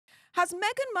Has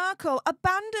Meghan Markle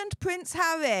abandoned Prince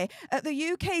Harry at the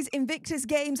UK's Invictus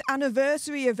Games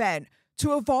anniversary event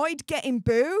to avoid getting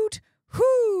booed?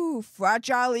 Whew,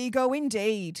 fragile ego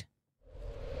indeed.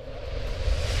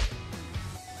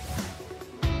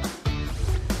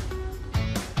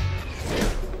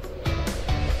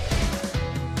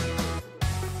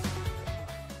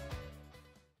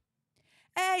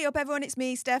 Hey up everyone, it's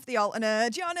me, Stef the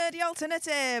Alternate, your nerdy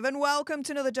alternative, and welcome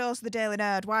to another dose of the Daily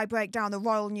Nerd, where I break down the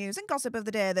royal news and gossip of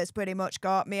the day that's pretty much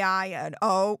got me eye, and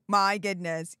oh my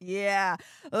goodness, yeah.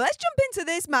 Let's jump into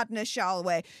this madness, shall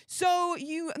we? So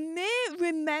you may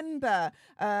remember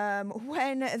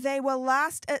when they were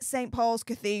last at St. Paul's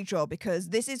Cathedral, because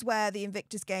this is where the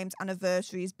Invictus Games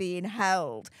anniversary is being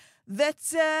held, that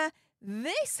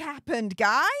this happened,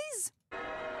 guys.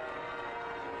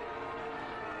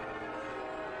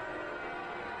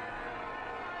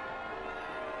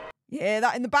 You hear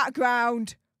that in the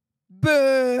background?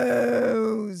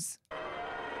 Boos!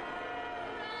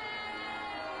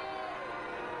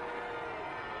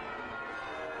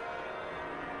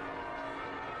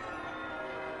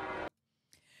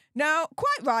 Now, quite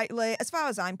rightly, as far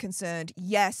as I'm concerned,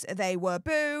 yes, they were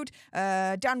booed.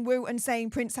 Dan Wooten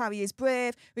saying Prince Harry is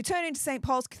brave, returning to St.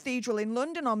 Paul's Cathedral in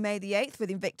London on May the 8th for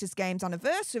the Invictus Games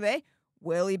anniversary.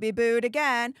 Will he be booed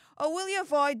again, or will you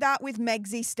avoid that with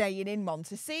Megsy staying in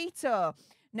Montecito?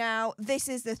 Now, this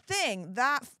is the thing.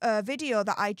 That video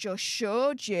that I just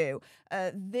showed you,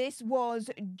 this was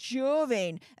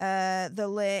during the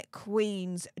late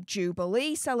Queen's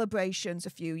Jubilee celebrations a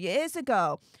few years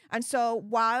ago. And so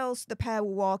whilst the pair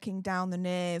were walking down the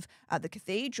nave at the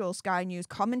cathedral, Sky News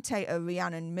commentator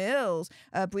Rhiannon Mills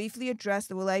briefly addressed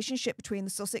the relationship between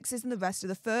the Sussexes and the rest of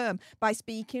the firm by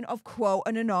speaking of, quote,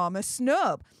 an enormous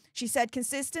snub. She said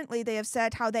consistently they have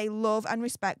said how they love and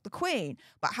respect the Queen.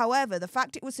 But however, the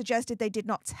fact it was suggested they did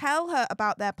not tell her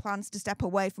about their plans to step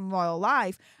away from royal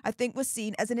life, I think was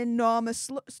seen as an enormous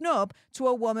snub to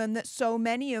a woman that so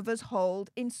many of us hold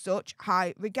in such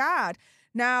high regard.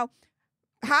 Now,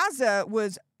 Hazza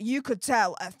was, you could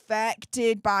tell,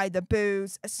 affected by the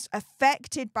boos,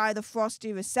 affected by the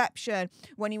frosty reception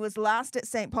when he was last at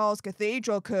St. Paul's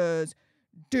Cathedral, because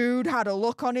dude had a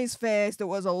look on his face that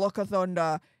was a look of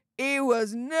thunder. He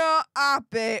was not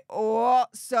happy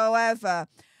whatsoever.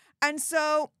 And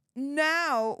so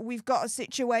now we've got a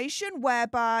situation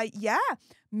whereby, yeah,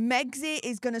 Megsy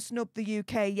is going to snub the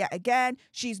UK yet again.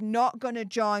 She's not going to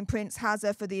join Prince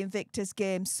Hazza for the Invictus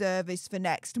Games service for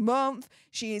next month.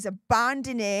 She is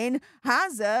abandoning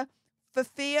Hazza for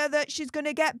fear that she's going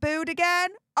to get booed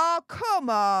again. Oh, come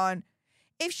on.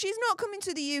 If she's not coming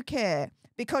to the UK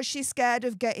because she's scared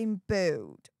of getting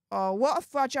booed, oh, what a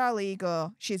fragile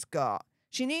ego she's got.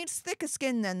 She needs thicker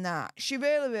skin than that. She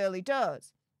really, really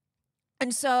does.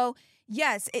 And so,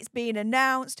 yes, it's been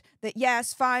announced that,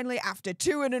 yes, finally, after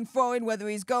toing and froing, whether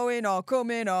he's going or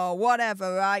coming or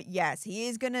whatever, right, yes, he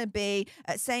is going to be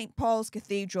at St. Paul's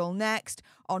Cathedral next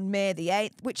on May the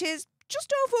 8th, which is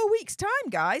just over a week's time,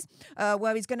 guys,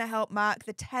 where he's going to help mark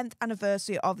the 10th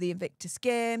anniversary of the Invictus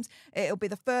Games. It'll be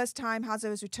the first time Hazza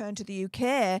has returned to the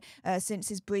UK since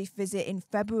his brief visit in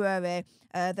February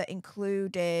that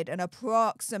included an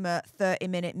approximate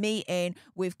 30-minute meeting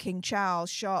with King Charles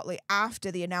shortly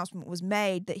after the announcement was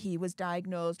made that he was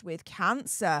diagnosed with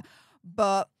cancer.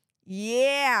 But,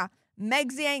 yeah,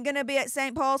 Megsy ain't going to be at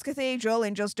St. Paul's Cathedral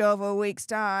in just over a week's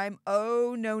time.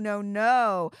 Oh, no, no,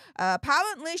 no.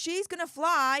 Apparently, she's going to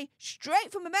fly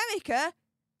straight from America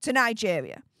to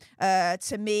Nigeria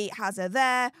to meet Hazza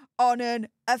there on an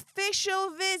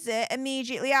official visit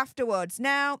immediately afterwards.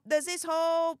 Now, there's this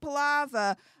whole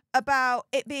palaver about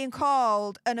it being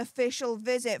called an official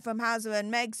visit from Hazza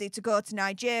and Megsy to go to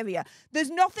Nigeria.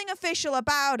 There's nothing official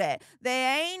about it.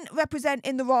 They ain't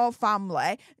representing the royal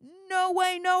family. No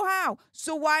way, no how.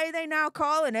 So why are they now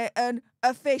calling it an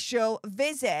official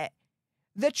visit?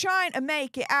 They're trying to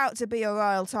make it out to be a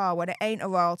royal tour when it ain't a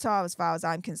royal tour as far as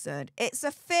I'm concerned. It's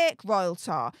a fake royal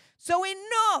tour. So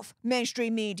enough,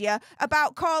 mainstream media,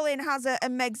 about calling Hazza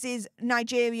and Megsy's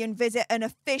Nigerian visit an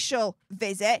official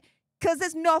visit, because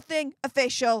there's nothing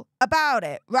official about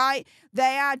it, right?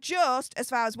 They are just, as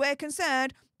far as we're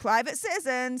concerned, private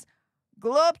citizens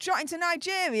globe-trotting to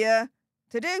Nigeria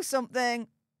to do something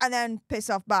and then piss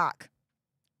off back.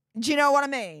 Do you know what I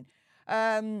mean?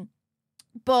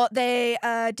 But they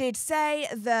did say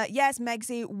that, yes,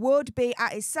 Megsy would be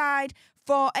at his side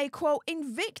for a, quote,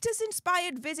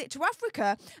 Invictus-inspired visit to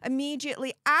Africa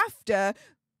immediately after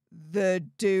the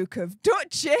Duke of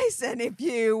Duchess, and if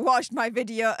you watched my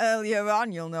video earlier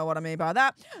on, you'll know what I mean by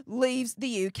that, leaves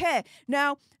the UK.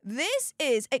 Now, this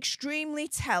is extremely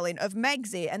telling of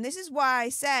Megxi, and this is why I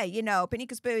say, you know, opinion,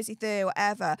 conspiracy theory,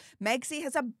 whatever, Megxi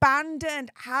has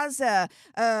abandoned Hazza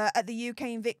at the UK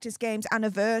Invictus Games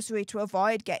anniversary to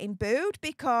avoid getting booed,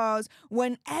 because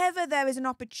whenever there is an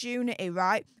opportunity,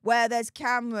 right, where there's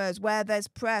cameras, where there's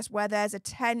press, where there's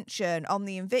attention on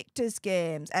the Invictus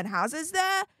Games, and Hazza's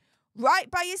there,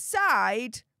 right by his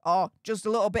side, or just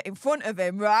a little bit in front of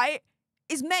him, right,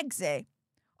 is Megxi.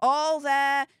 All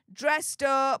there, dressed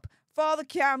up, for the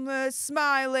cameras,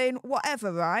 smiling,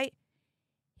 whatever, right?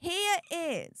 Here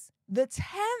is the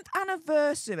 10th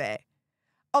anniversary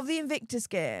of the Invictus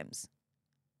Games,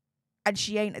 and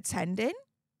she ain't attending?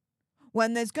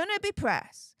 When there's going to be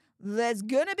press, there's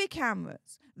going to be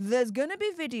cameras, there's going to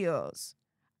be videos,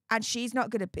 and she's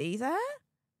not going to be there?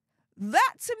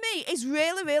 That, to me, is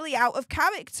really, really out of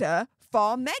character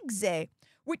for Megxi,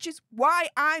 which is why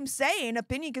I'm saying,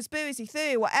 opinion, conspiracy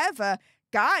theory, whatever,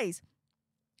 guys,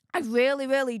 I really,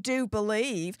 really do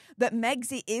believe that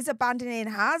Megxi is abandoning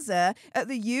Hazza at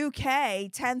the UK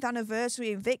 10th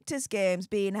anniversary Invictus Games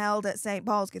being held at St.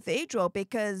 Paul's Cathedral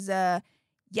because,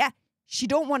 yeah, she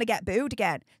don't want to get booed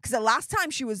again. Because the last time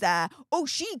she was there, oh,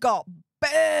 she got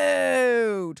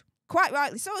booed. Quite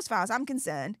rightly so, as far as I'm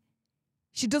concerned.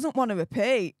 She doesn't want to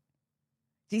repeat.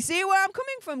 Do you see where I'm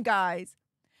coming from, guys?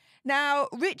 Now,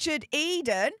 Richard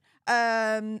Eden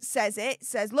says,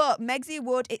 look, Megxi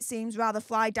would, it seems, rather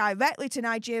fly directly to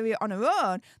Nigeria on her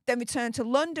own than return to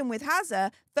London with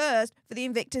Hazza first for the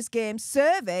Invictus Games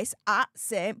service at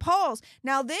St. Paul's.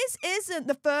 Now, this isn't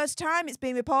the first time it's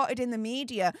been reported in the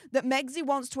media that Megxi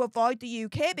wants to avoid the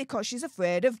UK because she's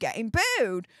afraid of getting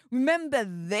booed. Remember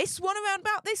this one around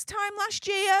about this time last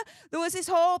year? There was this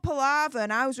whole palaver,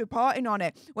 and I was reporting on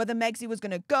it, whether Megxi was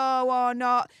going to go or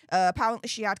not. Apparently,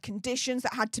 she had conditions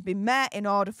that had to be met in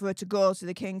order for her to go to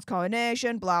the King's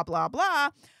coronation, blah, blah, blah.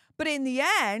 But in the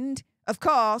end, of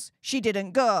course, she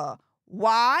didn't go.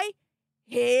 Why?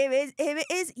 Here it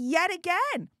is yet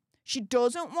again. She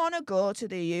doesn't want to go to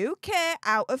the UK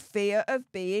out of fear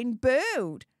of being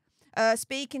booed.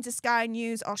 Speaking to Sky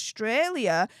News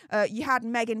Australia, you had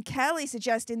Meghan Kelly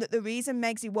suggesting that the reason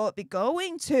Megxi won't be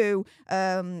going to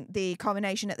the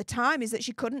coronation at the time is that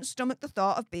she couldn't stomach the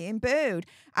thought of being booed,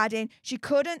 adding she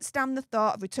couldn't stand the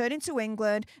thought of returning to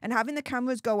England and having the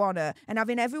cameras go on her and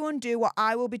having everyone do what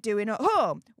I will be doing at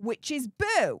home, which is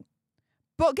boo.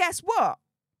 But guess what?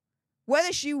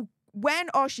 Whether she went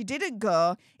or she didn't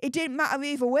go, it didn't matter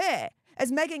either way.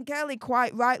 As Meghan Kelly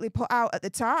quite rightly put out at the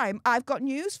time, I've got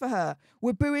news for her.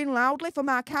 We're booing loudly from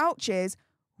our couches,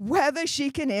 whether she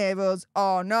can hear us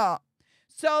or not.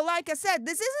 So, like I said,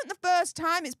 this isn't the first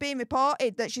time it's been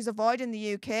reported that she's avoiding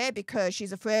the UK because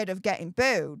she's afraid of getting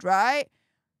booed, right?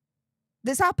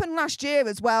 This happened last year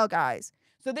as well, guys.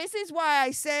 So this is why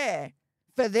I say,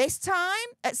 for this time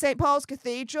at St. Paul's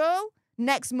Cathedral,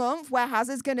 next month, where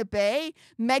Hazza's going to be,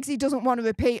 Megxi doesn't want to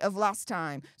repeat of last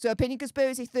time. So opinion,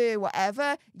 conspiracy theory,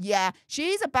 whatever, yeah,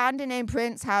 she's abandoning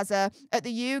Prince Hazza at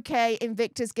the UK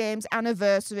Invictus Games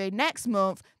anniversary next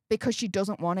month because she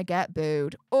doesn't want to get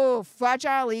booed. Oh,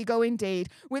 fragile ego indeed.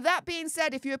 With that being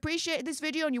said, if you appreciated this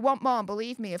video and you want more, and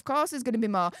believe me, of course there's going to be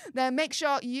more, then make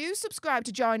sure you subscribe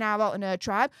to join our alternate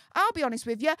tribe. I'll be honest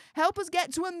with you, help us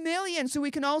get to 1 million so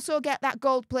we can also get that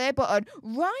gold play button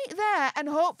right there and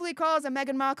hopefully cause a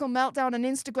Meghan Markle meltdown on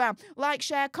Instagram. Like,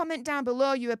 share, comment down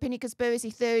below your opinion, conspiracy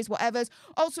theories, whatever's.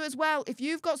 Also as well, if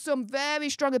you've got some very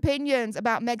strong opinions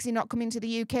about Megxi not coming to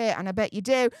the UK, and I bet you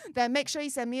do, then make sure you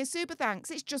send me a super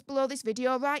thanks. It's just below this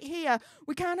video right here.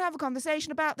 We can have a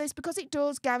conversation about this because it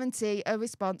does guarantee a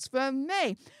response from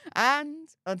me. And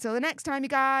until the next time, you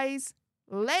guys,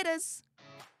 laters.